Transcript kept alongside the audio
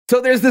So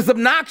there's this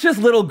obnoxious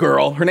little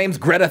girl, her name's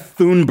Greta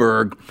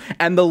Thunberg,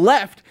 and the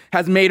left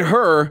has made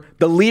her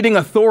the leading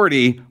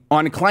authority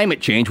on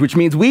climate change, which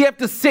means we have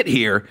to sit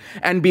here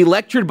and be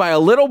lectured by a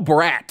little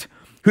brat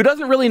who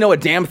doesn't really know a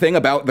damn thing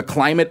about the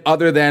climate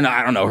other than,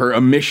 I don't know, her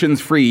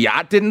emissions-free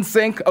yacht didn't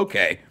sink?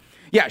 Okay.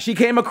 Yeah, she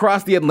came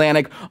across the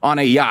Atlantic on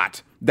a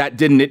yacht that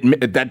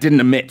didn't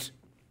emit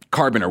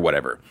carbon or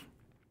whatever.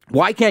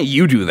 Why can't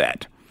you do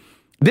that?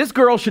 This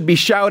girl should be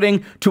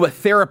shouting to a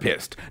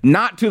therapist,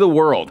 not to the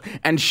world.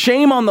 And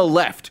shame on the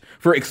left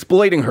for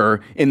exploiting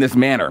her in this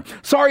manner.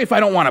 Sorry if I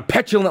don't want a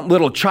petulant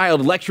little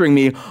child lecturing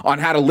me on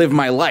how to live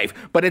my life,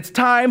 but it's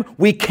time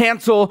we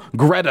cancel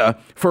Greta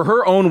for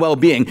her own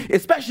well-being,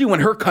 especially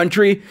when her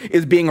country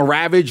is being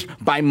ravaged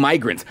by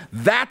migrants.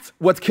 That's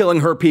what's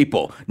killing her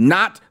people,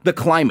 not the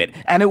climate.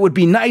 And it would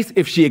be nice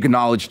if she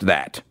acknowledged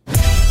that.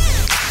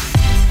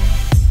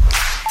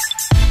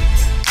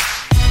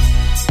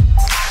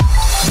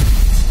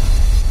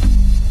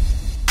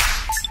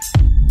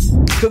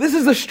 So this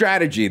is a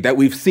strategy that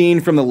we've seen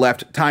from the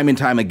left time and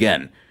time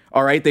again.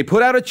 All right, they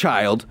put out a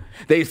child.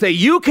 They say,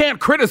 you can't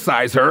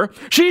criticize her.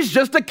 She's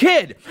just a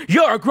kid.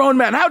 You're a grown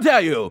man. How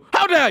dare you?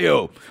 How dare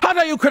you? How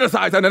dare you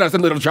criticize an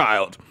innocent little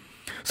child?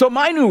 So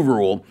my new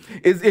rule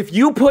is if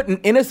you put an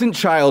innocent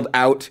child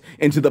out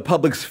into the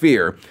public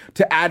sphere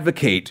to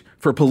advocate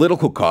for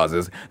political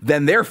causes,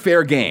 then they're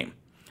fair game.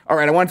 All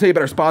right, I want to tell you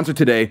about our sponsor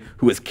today,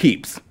 who is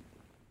Keeps.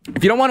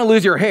 If you don't want to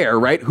lose your hair,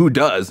 right, who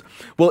does?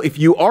 Well, if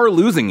you are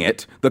losing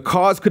it, the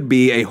cause could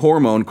be a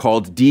hormone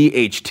called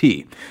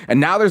DHT. And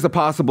now there's a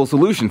possible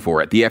solution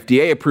for it. The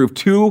FDA approved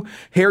 2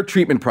 hair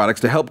treatment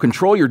products to help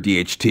control your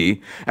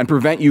DHT and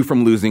prevent you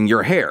from losing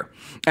your hair.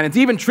 And it's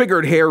even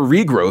triggered hair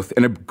regrowth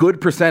in a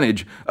good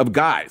percentage of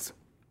guys.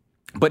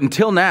 But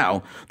until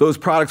now, those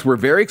products were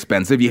very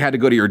expensive. You had to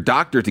go to your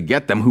doctor to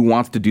get them. Who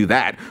wants to do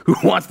that? Who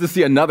wants to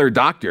see another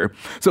doctor?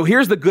 So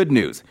here's the good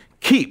news.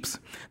 Keeps.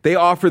 They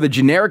offer the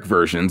generic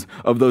versions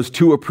of those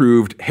 2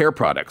 approved hair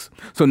products.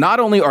 So not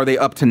only are they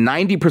up to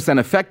 90%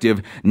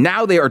 effective,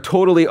 now they are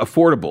totally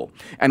affordable.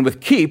 And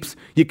with Keeps,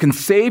 you can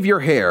save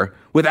your hair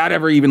without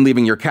ever even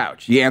leaving your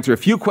couch. You answer a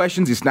few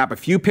questions, you snap a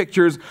few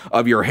pictures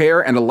of your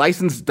hair, and a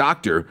licensed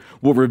doctor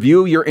will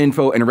review your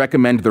info and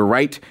recommend the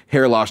right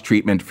hair loss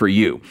treatment for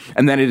you.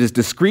 And then it is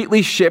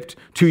discreetly shipped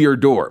to your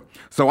door.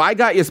 So I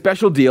got you a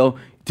special deal.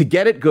 To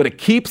get it, go to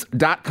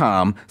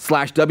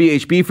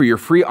keeps.com/WHB for your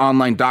free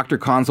online doctor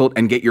consult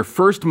and get your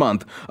first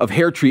month of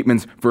hair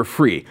treatments for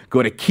free.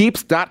 Go to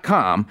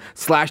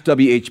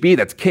keeps.com/WHB.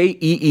 That's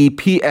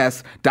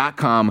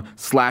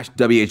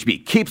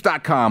KEEPS.com/WHB.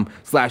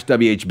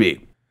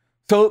 Keeps.com/WHB.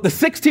 So the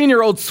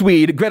 16-year-old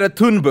Swede, Greta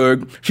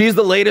Thunberg, she's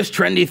the latest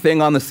trendy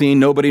thing on the scene.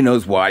 Nobody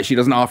knows why. She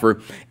doesn't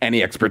offer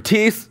any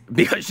expertise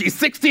because she's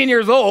 16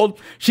 years old.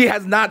 She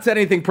has not said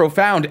anything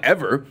profound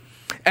ever.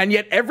 And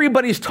yet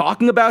everybody's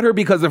talking about her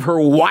because of her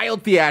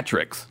wild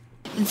theatrics.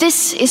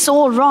 This is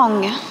all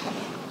wrong.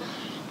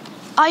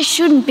 I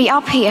shouldn't be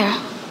up here.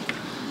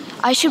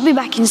 I should be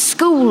back in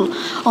school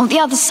on the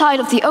other side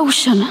of the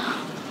ocean.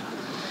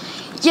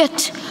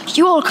 Yet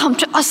you all come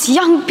to us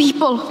young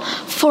people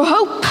for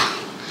hope.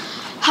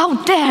 How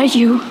dare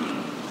you?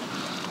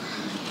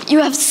 You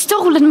have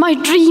stolen my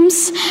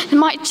dreams and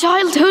my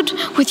childhood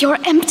with your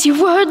empty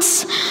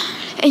words.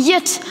 And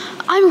yet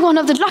I'm one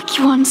of the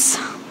lucky ones.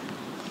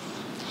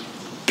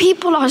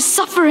 People are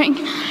suffering.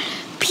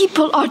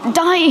 People are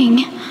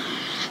dying.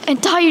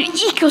 Entire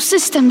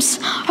ecosystems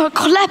are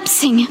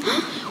collapsing.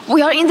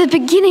 We are in the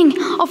beginning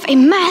of a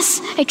mass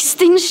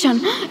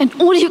extinction, and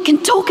all you can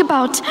talk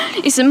about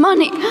is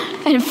money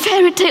and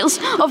fairy tales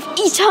of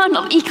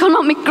eternal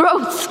economic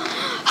growth.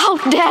 How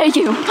dare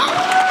you?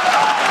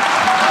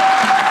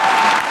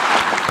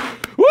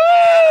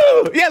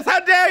 Woo! Yes, how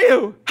dare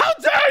you? How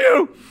dare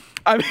you?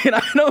 I mean,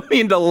 I don't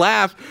mean to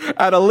laugh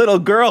at a little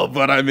girl,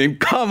 but I mean,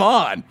 come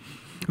on.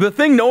 The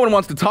thing no one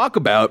wants to talk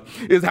about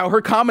is how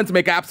her comments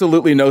make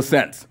absolutely no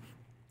sense.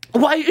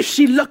 Why is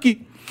she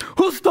lucky?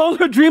 Who stole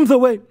her dreams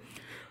away?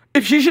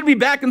 If she should be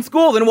back in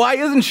school, then why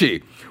isn't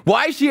she?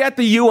 Why is she at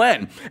the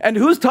UN? And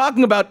who's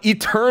talking about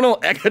eternal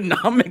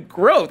economic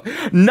growth?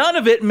 None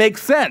of it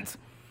makes sense.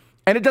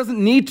 And it doesn't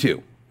need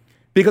to.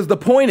 Because the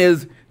point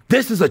is,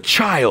 this is a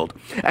child.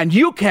 And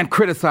you can't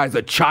criticize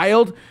a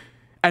child.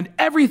 And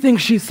everything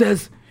she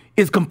says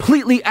is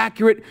completely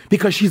accurate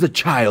because she's a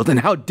child.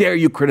 And how dare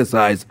you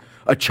criticize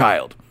a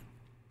child?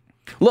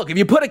 Look, if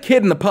you put a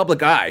kid in the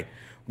public eye,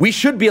 we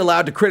should be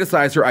allowed to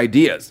criticize her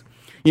ideas.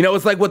 You know,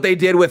 it's like what they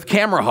did with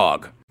Camera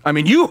Hog. I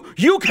mean, you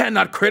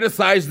cannot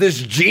criticize this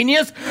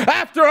genius.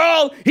 After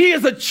all, he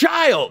is a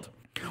child.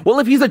 Well,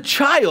 if he's a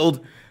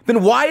child,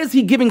 then why is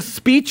he giving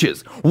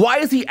speeches? Why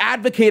is he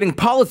advocating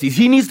policies?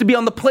 He needs to be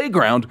on the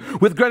playground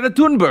with Greta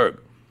Thunberg.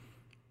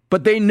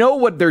 But they know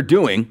what they're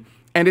doing,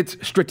 and it's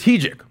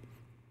strategic.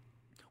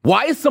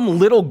 Why is some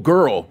little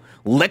girl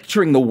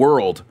lecturing the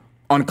world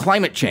on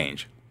climate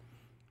change?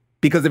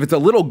 Because if it's a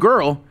little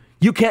girl,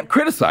 you can't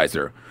criticize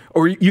her,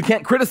 or you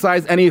can't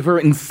criticize any of her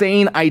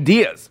insane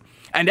ideas.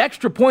 And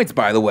extra points,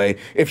 by the way,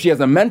 if she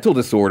has a mental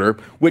disorder,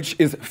 which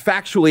is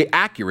factually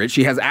accurate,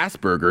 she has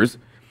Asperger's,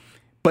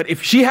 But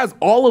if she has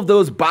all of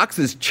those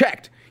boxes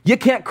checked, you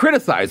can't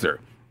criticize her.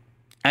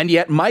 And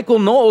yet Michael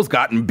Knowles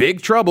got in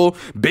big trouble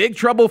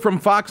from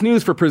Fox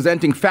News for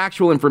presenting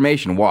factual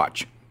information.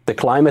 Watch. The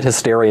climate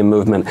hysteria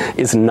movement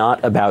is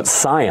not about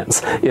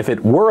science. If it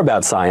were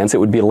about science, it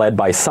would be led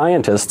by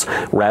scientists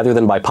rather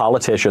than by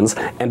politicians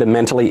and a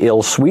mentally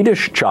ill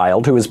Swedish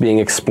child who is being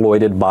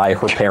exploited by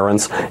her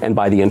parents and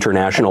by the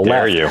international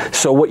left.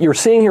 So what you're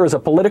seeing here is a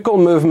political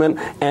movement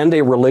and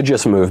a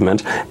religious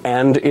movement,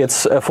 and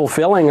it's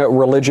fulfilling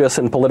religious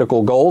and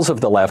political goals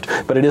of the left,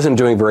 but it isn't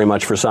doing very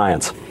much for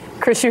science.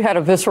 Chris, you had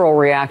a visceral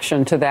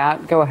reaction to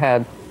that. Go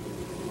ahead.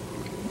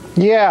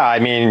 Yeah, I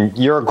mean,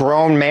 you're a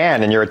grown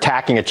man and you're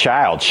attacking a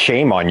child.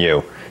 Shame on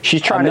you. She's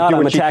trying to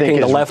do what she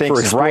thinks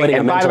is right.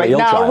 And by the way,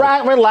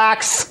 now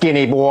relax,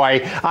 skinny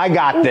boy. I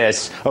got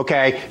this.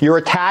 Okay, you're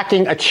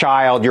attacking a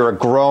child. You're a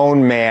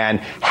grown man.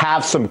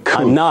 Have some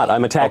cool. I'm not.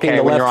 I'm attacking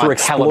the left for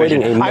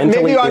exploiting a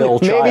mentally ill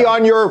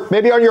child.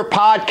 Maybe on your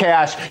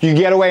podcast, you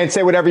get away and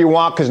say whatever you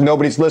want because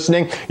nobody's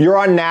listening. You're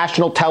on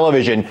national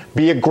television.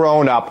 Be a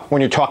grown up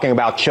when you're talking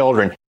about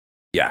children.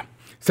 Yeah,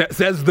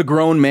 says the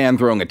grown man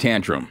throwing a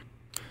tantrum.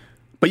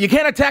 But you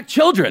can't attack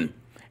children.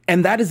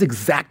 And that is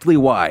exactly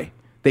why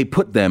they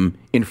put them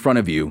in front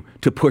of you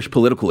to push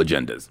political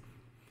agendas.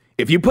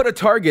 If you put a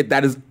target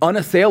that is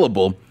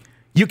unassailable,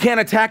 you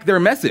can't attack their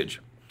message.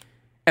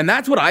 And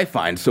that's what I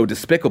find so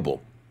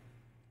despicable.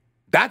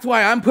 That's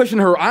why I'm pushing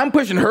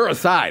her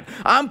aside.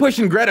 I'm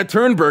pushing Greta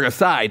Thunberg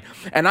aside,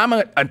 and I'm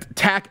going to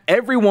attack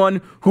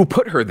everyone who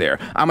put her there.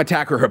 I'm going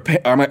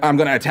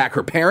to attack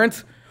her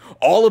parents.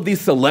 All of these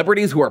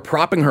celebrities who are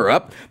propping her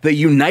up, the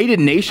United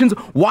Nations.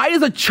 Why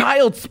is a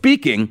child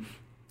speaking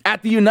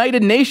at the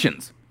United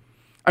Nations?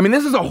 I mean,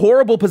 this is a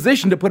horrible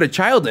position to put a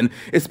child in,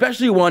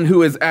 especially one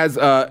who is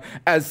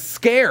as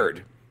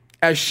scared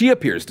as she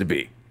appears to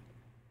be.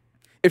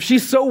 If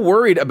she's so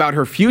worried about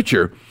her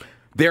future,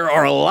 there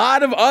are a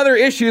lot of other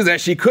issues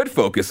that she could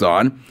focus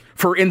on.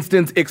 For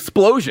instance,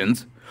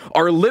 explosions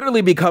are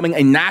literally becoming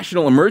a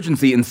national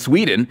emergency in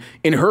Sweden,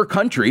 in her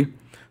country.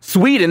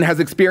 Sweden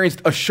has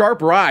experienced a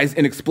sharp rise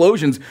in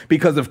explosions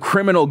because of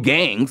criminal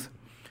gangs.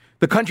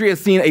 The country has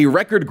seen a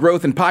record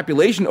growth in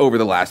population over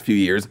the last few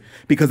years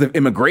because of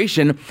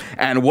immigration.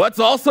 And what's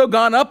also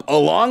gone up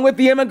along with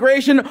the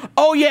immigration?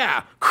 Oh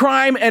yeah,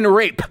 crime and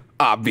rape,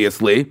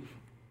 obviously.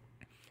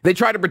 They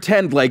try to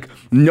pretend like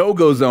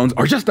no-go zones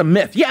are just a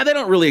myth. Yeah, they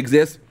don't really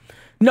exist.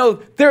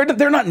 No,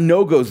 they're not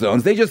no-go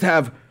zones. They just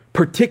have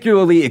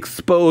particularly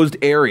exposed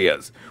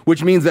areas,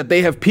 which means that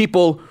they have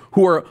people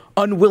who are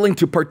unwilling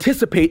to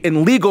participate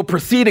in legal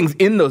proceedings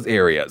in those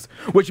areas,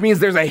 which means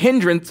there's a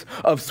hindrance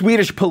of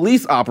Swedish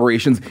police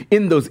operations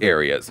in those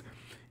areas.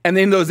 And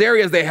in those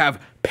areas, they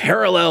have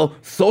parallel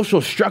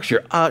social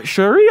structure.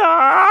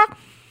 Sharia.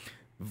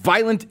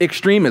 Violent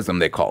extremism,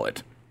 they call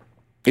it.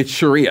 It's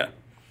Sharia.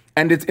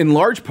 And it's in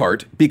large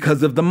part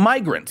because of the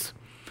migrants.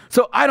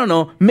 So I don't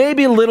know,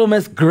 maybe little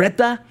Miss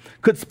Greta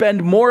could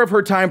spend more of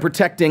her time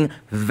protecting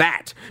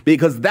that,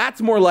 because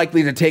that's more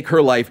likely to take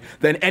her life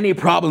than any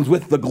problems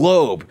with the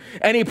globe,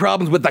 any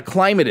problems with the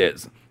climate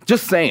is.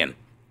 Just saying.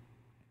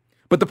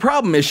 But the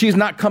problem is she's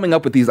not coming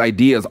up with these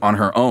ideas on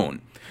her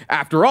own.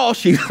 After all,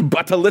 she's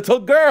but a little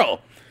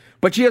girl.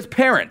 But she has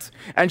parents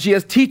and she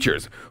has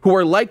teachers who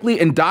are likely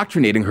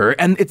indoctrinating her,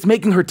 and it's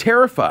making her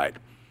terrified.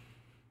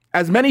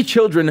 As many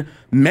children,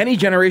 many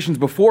generations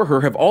before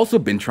her have also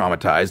been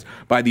traumatized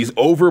by these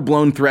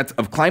overblown threats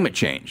of climate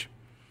change.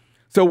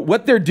 So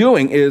what they're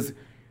doing is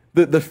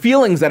the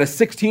feelings that a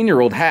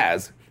 16-year-old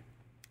has,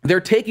 they're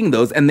taking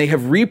those and they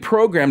have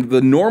reprogrammed the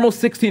normal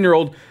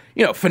 16-year-old,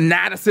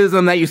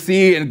 fanaticism that you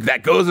see, and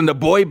that goes into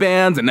boy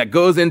bands and that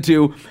goes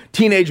into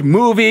teenage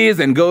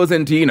movies and goes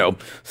into,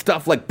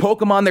 stuff like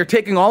Pokemon. They're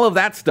taking all of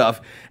that stuff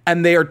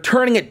and they are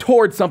turning it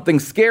towards something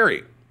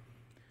scary.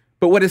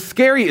 But what is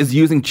scary is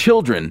using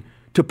children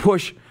to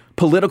push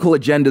political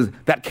agendas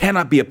that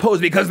cannot be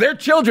opposed, because they're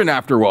children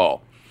after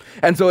all.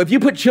 And so if you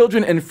put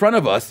children in front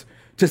of us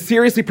to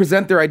seriously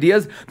present their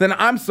ideas, then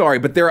I'm sorry,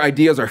 but their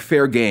ideas are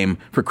fair game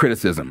for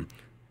criticism.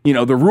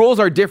 The rules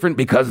are different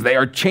because they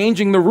are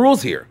changing the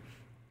rules here.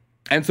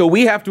 And so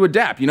we have to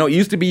adapt. It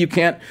used to be you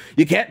can't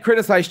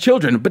criticize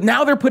children, but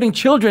now they're putting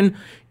children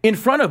in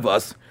front of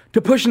us to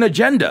push an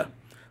agenda.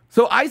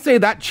 So I say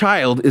that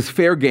child is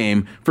fair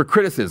game for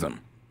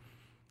criticism.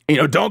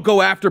 Don't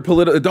go after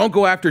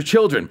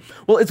children.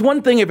 Well, it's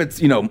one thing if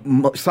it's,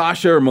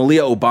 Sasha or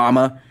Malia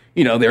Obama,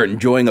 they're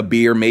enjoying a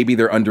beer, maybe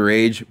they're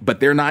underage, but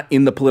they're not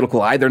in the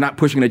political eye, they're not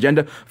pushing an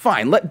agenda.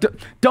 Fine,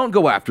 don't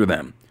go after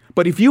them.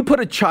 But if you put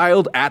a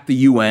child at the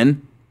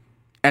UN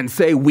and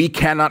say we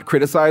cannot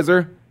criticize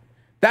her,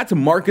 that's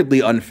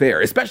markedly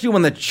unfair, especially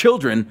when the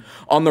children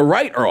on the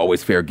right are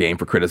always fair game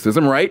for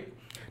criticism, right?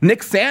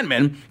 Nick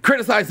Sandmann,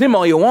 criticize him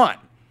all you want.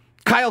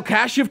 Kyle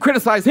Kashuv,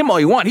 criticize him all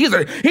you want. He's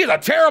a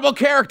terrible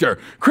character.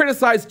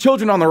 Criticize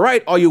children on the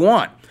right all you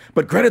want.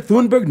 But Greta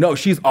Thunberg, no,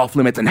 she's off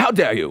limits. And how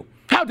dare you?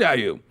 How dare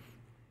you?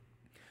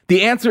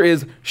 The answer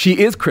is she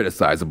is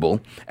criticizable,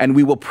 and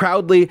we will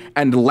proudly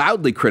and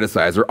loudly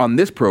criticize her on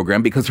this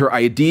program because her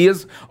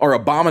ideas are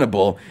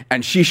abominable,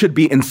 and she should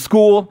be in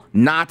school,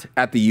 not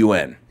at the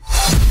UN.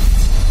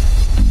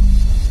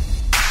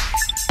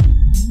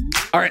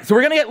 All right, so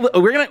we're gonna get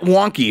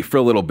wonky for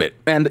a little bit,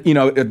 and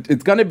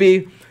it's gonna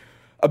be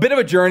a bit of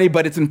a journey,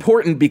 but it's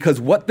important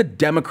because what the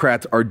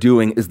Democrats are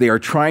doing is they are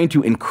trying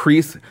to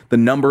increase the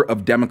number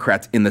of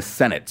Democrats in the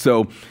Senate.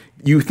 So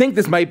you think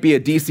this might be a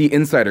DC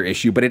insider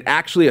issue, but it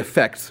actually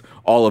affects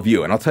all of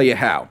you, and I'll tell you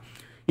how.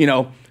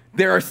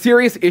 There are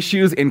serious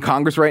issues in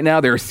Congress right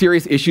now. There are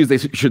serious issues they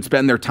should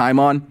spend their time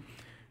on.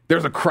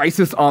 There's a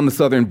crisis on the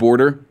southern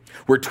border.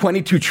 We're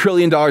 $22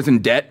 trillion in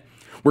debt.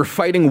 We're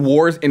fighting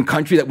wars in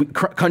countries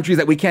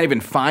that we can't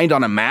even find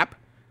on a map.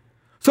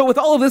 So with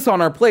all of this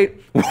on our plate,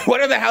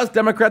 what are the House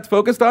Democrats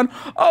focused on?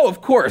 Oh,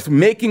 of course,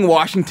 making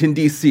Washington,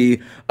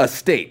 D.C. a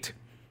state.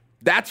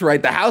 That's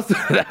right, the House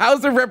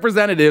of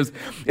Representatives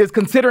is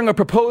considering a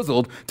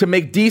proposal to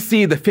make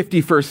D.C. the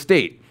 51st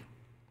state.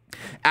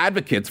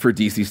 Advocates for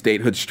D.C.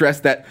 statehood stress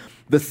that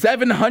the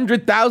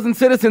 700,000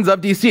 citizens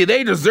of D.C.,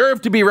 they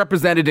deserve to be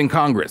represented in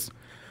Congress,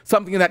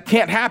 something that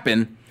can't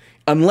happen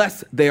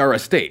unless they are a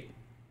state.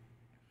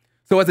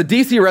 So as a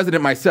D.C.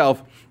 resident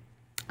myself,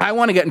 I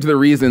want to get into the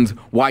reasons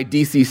why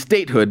D.C.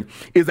 statehood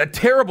is a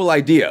terrible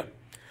idea.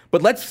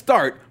 But let's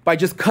start by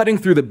just cutting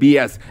through the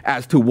BS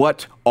as to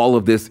what all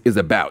of this is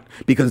about.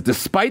 Because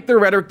despite the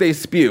rhetoric they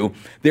spew,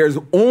 there's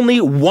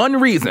only one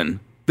reason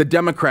the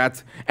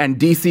Democrats and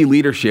D.C.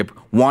 leadership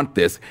want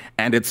this,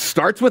 and it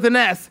starts with an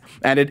S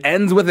and it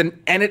ends with an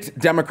N-it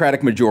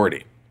Democratic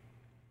majority.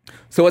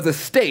 So as a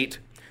state,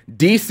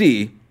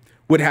 D.C.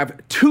 would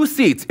have 2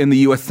 seats in the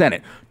U.S.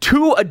 Senate,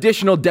 2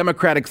 additional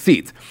Democratic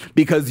seats,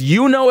 because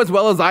you know as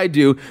well as I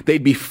do,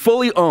 they'd be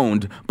fully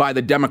owned by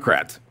the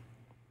Democrats.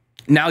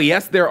 Now,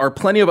 yes, there are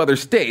plenty of other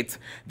states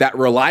that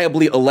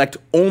reliably elect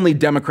only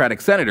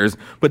Democratic senators,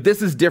 but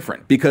this is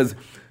different because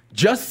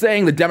just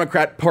saying the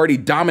Democrat Party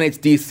dominates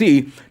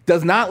D.C.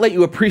 does not let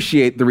you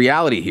appreciate the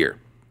reality here.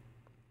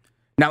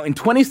 Now, in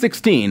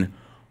 2016,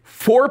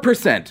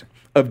 4%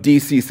 of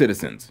D.C.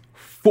 citizens,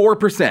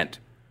 4%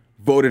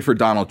 voted for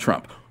Donald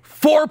Trump.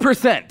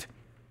 4%.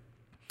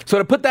 So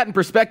to put that in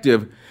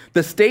perspective,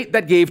 the state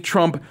that gave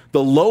Trump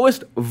the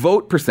lowest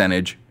vote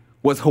percentage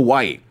was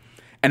Hawaii,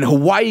 and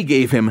Hawaii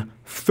gave him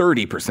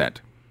 30%.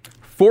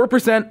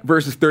 4%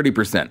 versus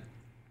 30%.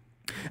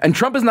 And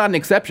Trump is not an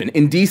exception.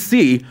 In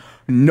D.C.,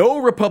 no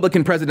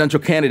Republican presidential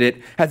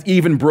candidate has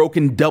even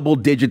broken double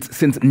digits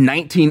since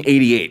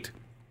 1988.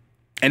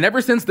 And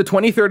ever since the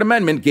 23rd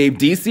Amendment gave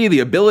D.C. the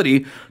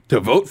ability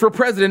to vote for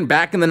president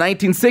back in the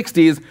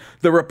 1960s,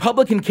 the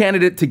Republican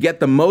candidate to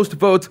get the most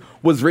votes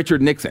was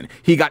Richard Nixon.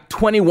 He got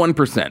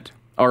 21%,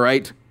 all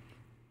right?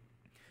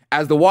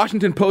 As the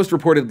Washington Post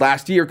reported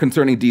last year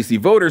concerning D.C.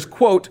 voters,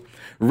 quote,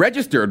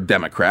 registered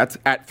Democrats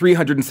at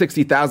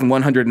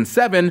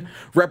 360,107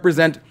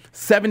 represent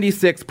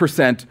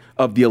 76%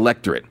 of the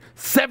electorate.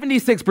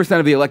 76%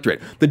 of the electorate.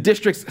 The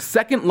district's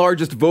second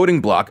largest voting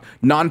bloc,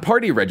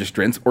 non-party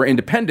registrants or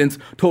independents,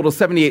 total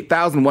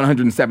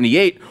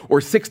 78,178 or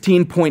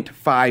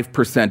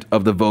 16.5%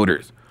 of the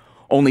voters.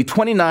 Only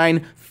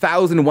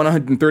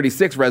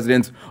 29,136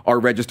 residents are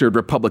registered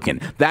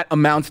Republican. That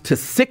amounts to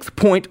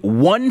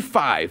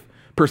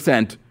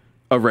 6.15%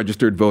 of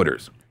registered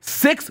voters.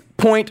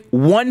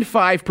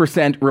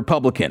 6.15%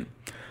 Republican.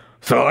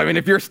 So,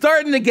 if you're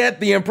starting to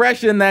get the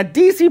impression that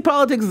D.C.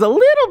 politics is a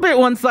little bit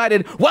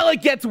one-sided, well,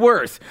 it gets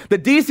worse. The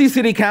D.C.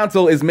 City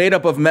Council is made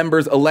up of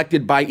members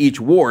elected by each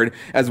ward,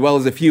 as well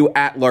as a few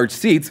at-large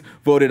seats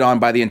voted on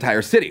by the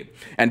entire city.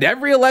 And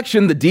every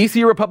election, the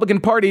D.C.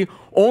 Republican Party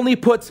only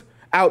puts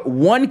out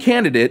one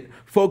candidate,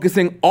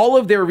 focusing all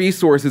of their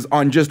resources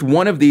on just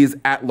one of these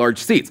at-large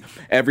seats.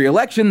 Every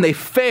election, they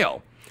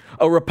fail.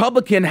 A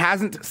Republican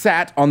hasn't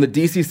sat on the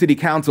D.C. City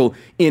Council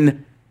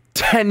in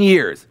 10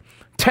 years.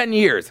 10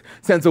 years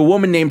since a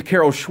woman named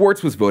Carol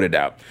Schwartz was voted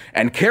out.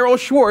 And Carol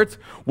Schwartz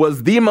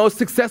was the most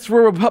successful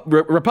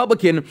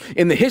Republican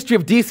in the history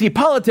of D.C.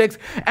 politics.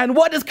 And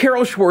what does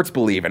Carol Schwartz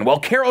believe in? Well,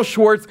 Carol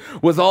Schwartz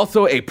was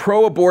also a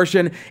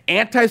pro-abortion,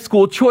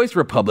 anti-school choice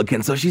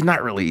Republican, so she's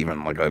not really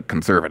even like a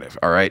conservative,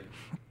 all right?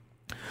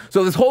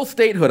 So this whole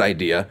statehood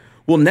idea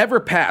will never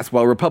pass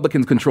while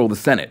Republicans control the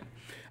Senate.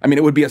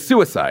 It would be a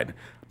suicide,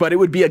 but it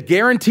would be a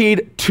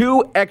guaranteed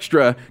 2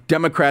 extra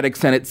Democratic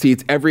Senate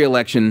seats every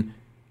election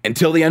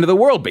until the end of the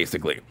world,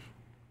 basically.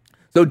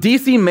 So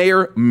D.C.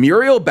 Mayor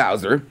Muriel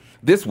Bowser,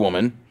 this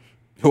woman,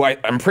 who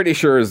I'm pretty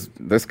sure is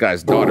this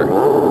guy's daughter,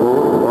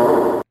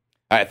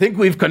 I think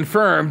we've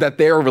confirmed that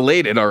they are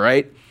related, all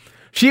right?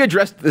 She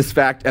addressed this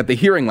fact at the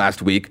hearing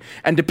last week,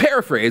 and to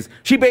paraphrase,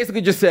 she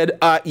basically just said,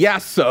 yeah,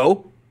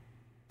 so.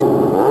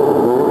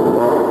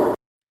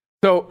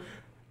 So,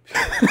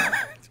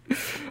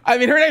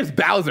 her name's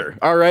Bowser,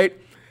 all right?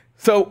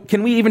 So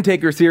can we even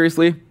take her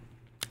seriously?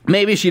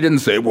 Maybe she didn't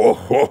say, whoa,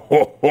 ho,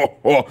 ho, ho,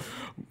 ho.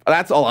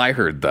 That's all I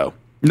heard, though.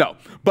 No,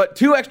 but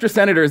 2 extra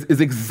senators is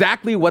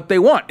exactly what they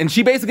want. And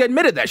she basically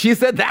admitted that. She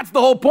said that's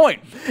the whole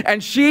point.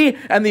 And she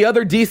and the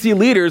other DC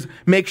leaders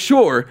make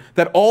sure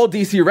that all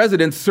DC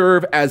residents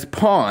serve as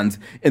pawns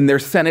in their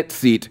Senate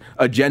seat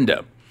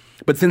agenda.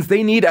 But since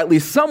they need at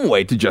least some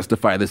way to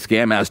justify the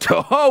scam as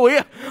to,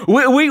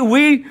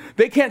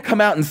 they can't come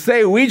out and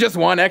say, we just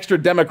want extra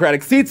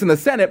Democratic seats in the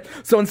Senate.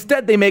 So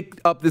instead they make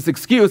up this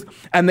excuse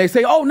and they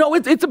say, oh, no,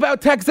 it's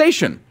about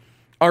taxation.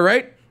 All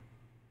right?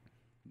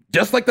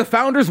 Just like the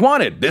founders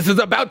wanted. This is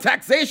about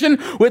taxation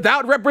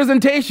without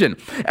representation.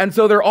 And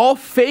so they're all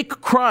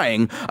fake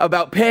crying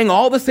about paying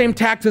all the same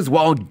taxes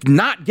while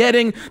not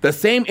getting the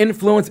same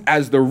influence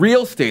as the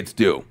real states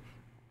do.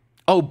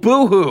 Oh,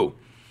 boo-hoo.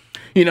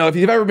 You know, if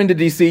you've ever been to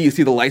D.C., you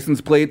see the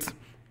license plates,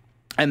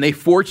 and they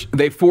force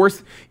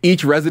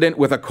each resident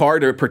with a car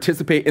to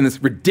participate in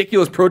this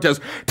ridiculous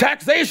protest,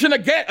 taxation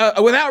again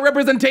without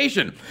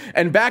representation.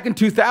 And back in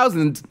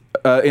 2000,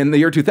 in the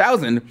year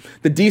 2000,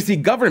 the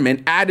DC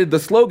government added the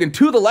slogan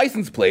to the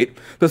license plate,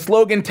 the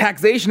slogan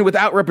taxation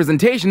without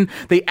representation.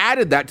 They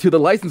added that to the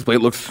license plate.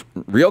 It looks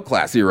real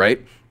classy,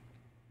 right?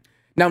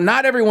 Now,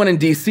 not everyone in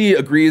DC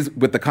agrees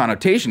with the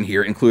connotation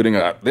here,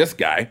 including this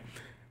guy,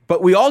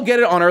 but we all get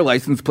it on our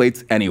license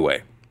plates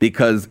anyway,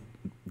 because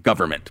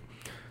government.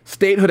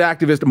 Statehood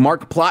activist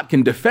Mark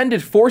Plotkin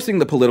defended forcing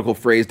the political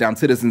phrase down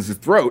citizens'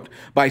 throat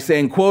by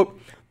saying, quote,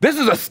 "This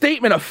is a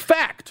statement of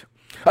fact,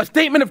 a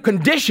statement of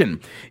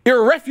condition,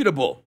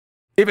 irrefutable.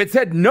 If it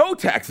said no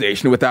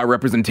taxation without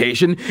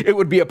representation, it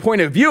would be a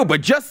point of view,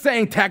 but just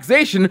saying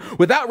taxation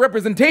without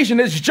representation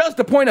is just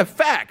a point of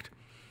fact."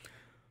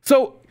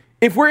 So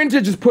if we're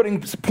into just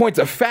putting points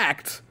of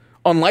fact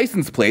on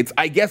license plates,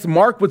 I guess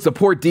Mark would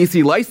support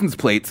DC license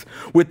plates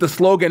with the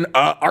slogan,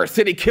 our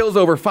city kills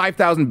over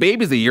 5,000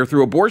 babies a year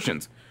through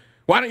abortions.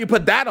 Why don't you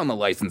put that on the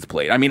license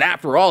plate? I mean,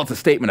 after all, it's a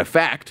statement of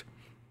fact.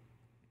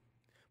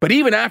 But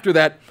even after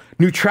that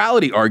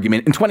neutrality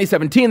argument, in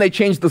 2017, they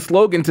changed the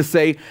slogan to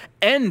say,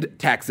 end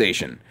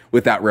taxation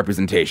without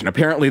representation.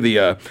 Apparently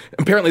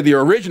the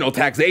original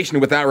taxation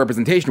without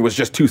representation was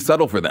just too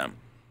subtle for them.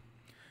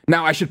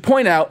 Now, I should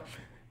point out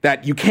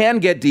that you can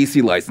get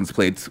DC license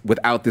plates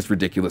without this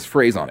ridiculous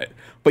phrase on it,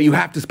 but you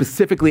have to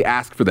specifically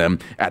ask for them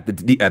at the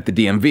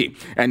DMV.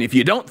 And if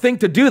you don't think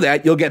to do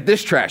that, you'll get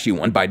this trashy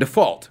one by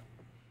default.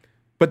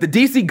 But the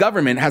DC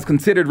government has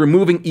considered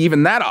removing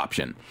even that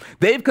option.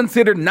 They've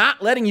considered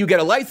not letting you get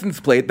a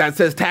license plate that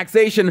says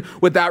taxation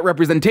without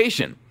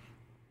representation.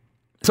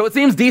 So it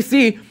seems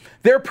DC,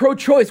 they're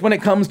pro-choice when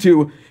it comes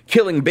to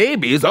killing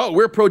babies. Oh,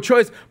 we're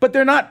pro-choice, but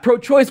they're not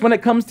pro-choice when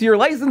it comes to your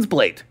license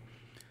plate.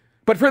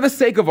 But for the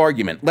sake of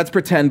argument, let's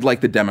pretend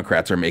like the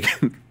Democrats are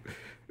making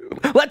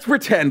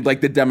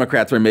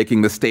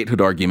the statehood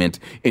argument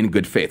in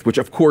good faith, which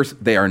of course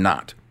they are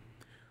not.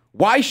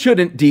 Why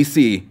shouldn't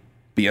DC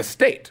be a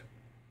state?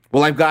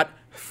 Well, I've got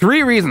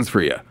 3 reasons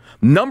for you.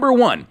 Number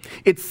 1,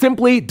 it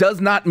simply does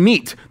not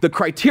meet the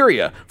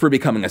criteria for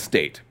becoming a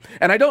state.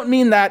 And I don't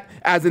mean that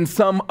as in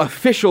some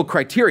official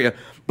criteria,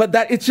 but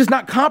that it's just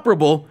not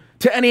comparable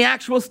to any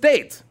actual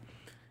states.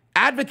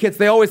 Advocates,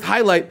 they always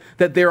highlight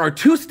that there are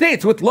 2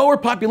 states with lower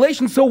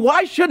populations, so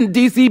why shouldn't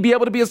DC be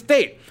able to be a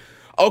state?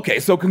 Okay,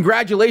 so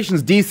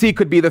congratulations, DC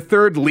could be the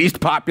 3rd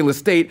least populous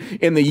state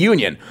in the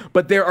union,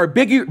 but there are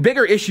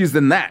bigger issues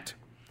than that.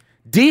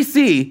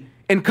 DC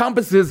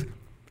encompasses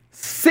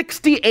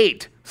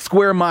 68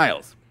 square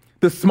miles.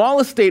 The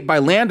smallest state by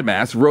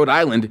landmass, Rhode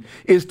Island,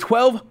 is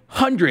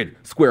 1,200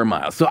 square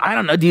miles. So I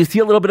don't know, do you see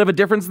a little bit of a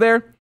difference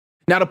there?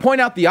 Now, to point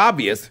out the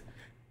obvious,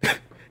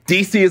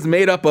 DC is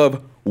made up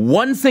of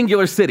one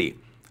singular city,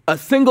 a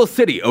single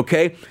city,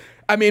 okay?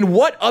 I mean,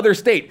 what other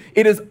state?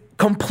 It is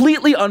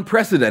completely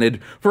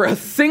unprecedented for a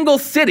single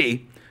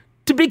city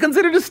to be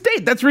considered a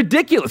state. That's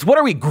ridiculous. What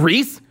are we,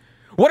 Greece?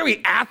 What are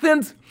we,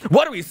 Athens?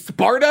 What are we,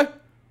 Sparta?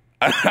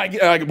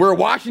 We're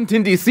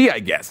Washington, D.C., I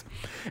guess.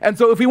 And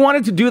so if we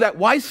wanted to do that,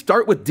 why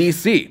start with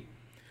D.C.?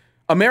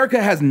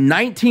 America has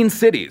 19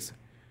 cities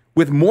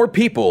with more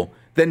people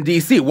than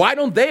D.C. Why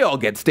don't they all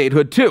get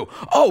statehood too?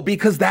 Oh,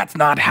 because that's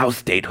not how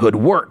statehood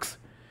works.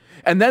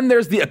 And then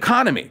there's the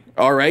economy,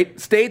 all right?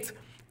 States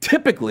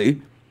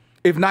typically,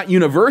 if not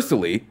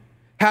universally,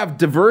 have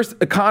diverse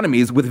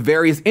economies with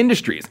various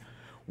industries.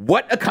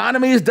 What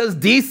economies does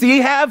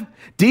DC have?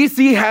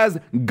 DC has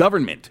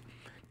government.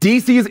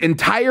 DC's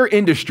entire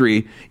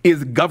industry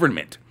is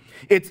government.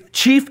 Its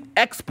chief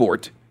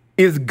export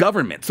is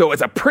government. So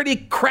it's a pretty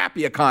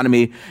crappy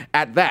economy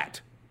at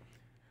that.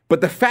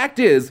 But the fact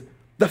is,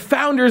 the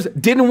founders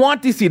didn't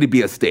want DC to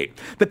be a state.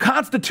 The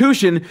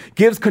Constitution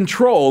gives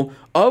control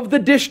of the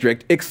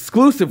district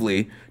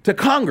exclusively to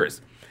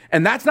Congress.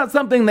 And that's not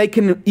something they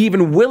can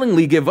even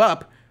willingly give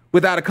up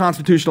without a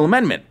constitutional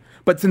amendment.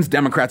 But since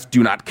Democrats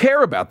do not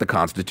care about the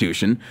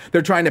Constitution,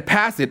 they're trying to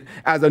pass it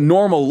as a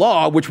normal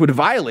law which would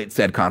violate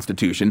said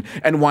Constitution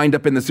and wind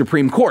up in the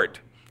Supreme Court.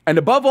 And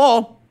above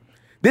all,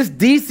 this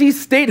DC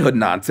statehood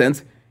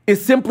nonsense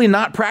is simply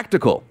not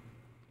practical.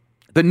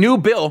 The new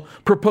bill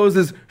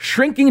proposes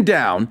shrinking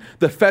down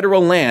the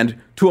federal land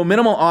to a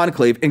minimal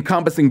enclave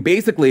encompassing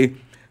basically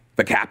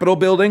the Capitol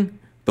building,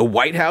 the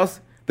White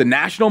House, the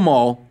National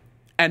Mall,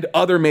 and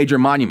other major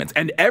monuments.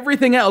 And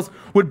everything else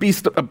would be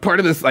a part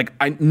of this like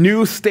a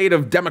new state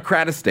of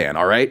Democratistan,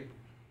 all right?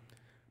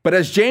 But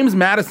as James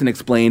Madison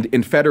explained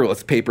in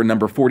Federalist Paper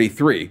number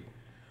 43,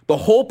 the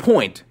whole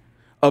point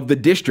of the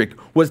district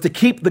was to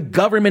keep the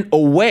government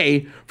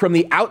away from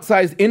the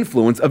outsized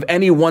influence of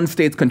any one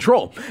state's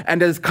control.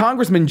 And as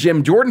Congressman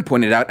Jim Jordan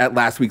pointed out at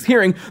last week's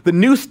hearing, the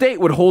new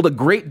state would hold a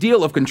great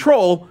deal of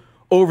control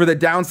over the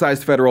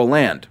downsized federal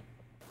land.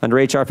 Under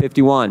H.R.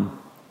 51,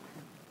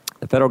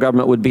 the federal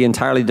government would be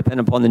entirely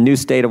dependent upon the new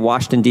state of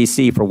Washington,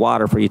 D.C. for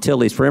water, for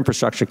utilities, for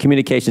infrastructure,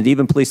 communications,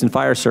 even police and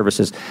fire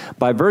services.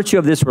 By virtue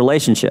of this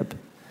relationship,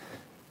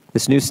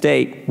 this new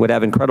state would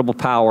have incredible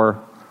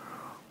power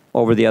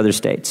over the other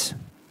states.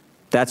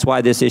 That's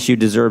why this issue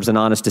deserves an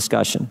honest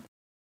discussion.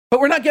 But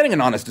we're not getting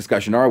an honest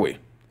discussion, are we?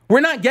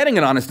 We're not getting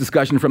an honest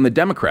discussion from the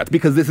Democrats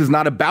because this is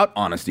not about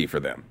honesty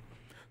for them.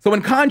 So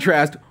in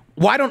contrast,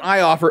 why don't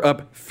I offer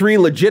up 3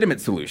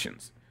 legitimate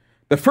solutions?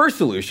 The first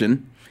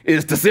solution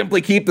is to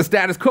simply keep the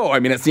status quo. I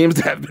mean, it seems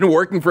to have been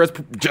working for us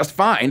just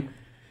fine.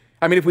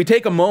 I mean, if we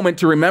take a moment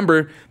to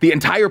remember the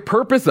entire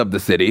purpose of the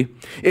city,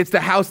 it's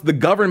to house the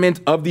government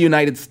of the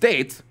United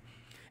States.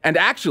 And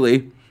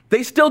actually,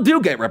 they still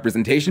do get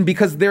representation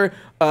because they're,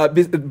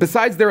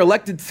 besides their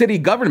elected city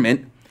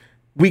government,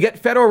 we get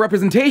federal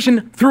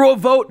representation through a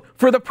vote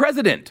for the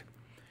president.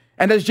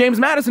 And as James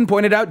Madison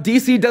pointed out,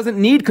 D.C. doesn't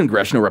need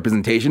congressional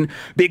representation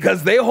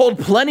because they hold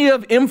plenty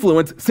of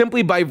influence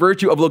simply by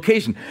virtue of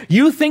location.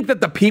 You think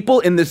that the people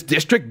in this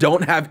district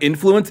don't have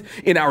influence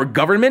in our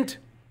government?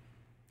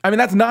 I mean,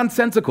 that's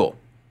nonsensical.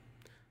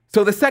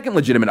 So the second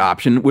legitimate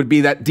option would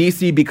be that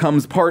D.C.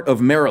 becomes part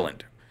of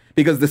Maryland,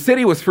 because the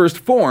city was first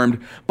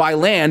formed by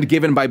land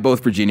given by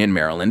both Virginia and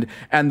Maryland,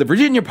 and the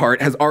Virginia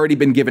part has already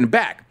been given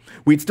back.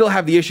 We'd still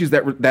have the issues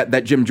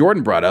that Jim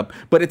Jordan brought up,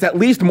 but it's at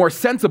least more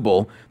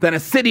sensible than a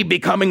city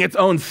becoming its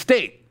own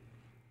state.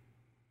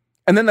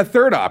 And then the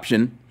third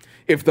option,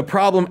 if the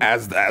problem,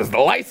 as the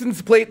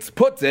license plates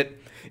puts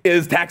it,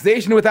 is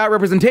taxation without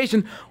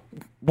representation,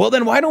 well,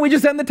 then why don't we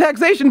just end the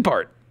taxation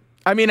part?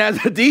 I mean, as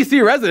a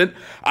DC resident,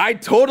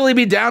 I'd totally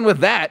be down with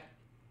that.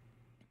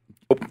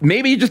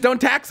 Maybe you just don't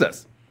tax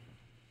us.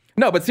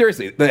 No, but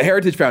seriously, the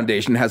Heritage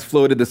Foundation has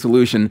floated the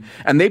solution,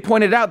 and they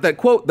pointed out that,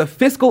 quote, the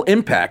fiscal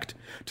impact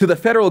to the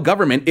federal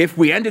government if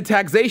we ended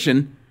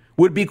taxation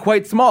would be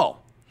quite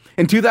small.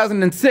 In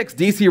 2006,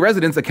 DC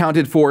residents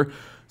accounted for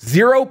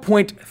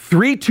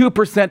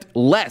 0.32%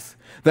 less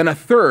than a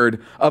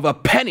third of a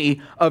penny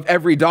of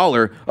every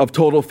dollar of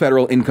total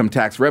federal income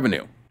tax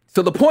revenue.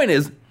 So the point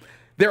is,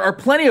 there are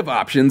plenty of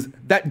options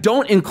that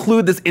don't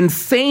include this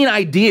insane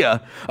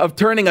idea of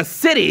turning a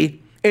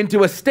city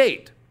into a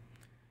state.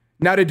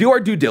 Now, to do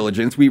our due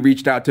diligence, we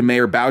reached out to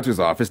Mayor Bowser's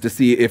office to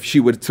see if she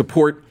would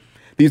support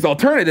these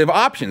alternative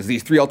options,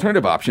 these 3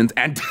 alternative options,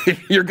 and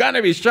you're going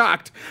to be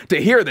shocked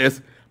to hear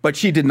this, but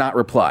she did not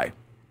reply.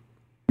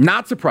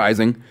 Not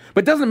surprising,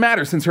 but doesn't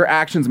matter since her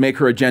actions make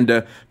her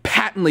agenda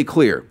patently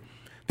clear.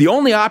 The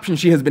only option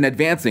she has been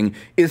advancing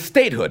is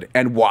statehood.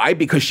 And why?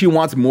 Because she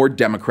wants more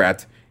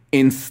Democrats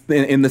in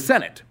the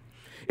Senate.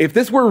 If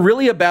this were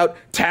really about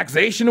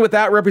taxation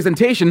without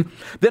representation,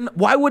 then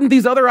why wouldn't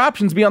these other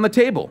options be on the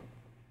table?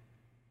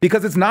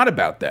 Because it's not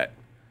about that.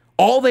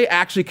 All they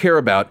actually care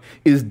about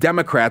is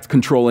Democrats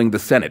controlling the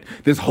Senate.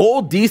 This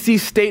whole DC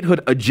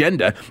statehood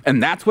agenda,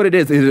 and that's what it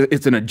is,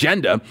 it's an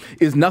agenda,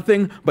 is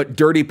nothing but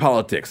dirty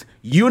politics.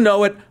 You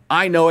know it,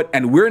 I know it,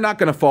 and we're not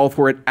going to fall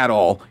for it at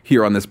all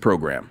here on this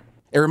program.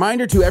 A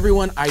reminder to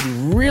everyone, I'd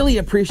really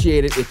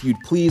appreciate it if you'd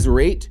please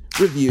rate,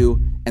 review,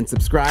 and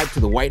subscribe to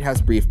the White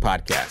House Brief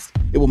podcast.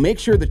 It will make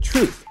sure the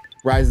truth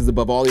rises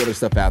above all the other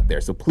stuff out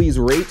there. So please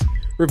rate,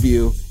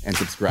 review, and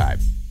subscribe.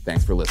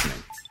 Thanks for listening.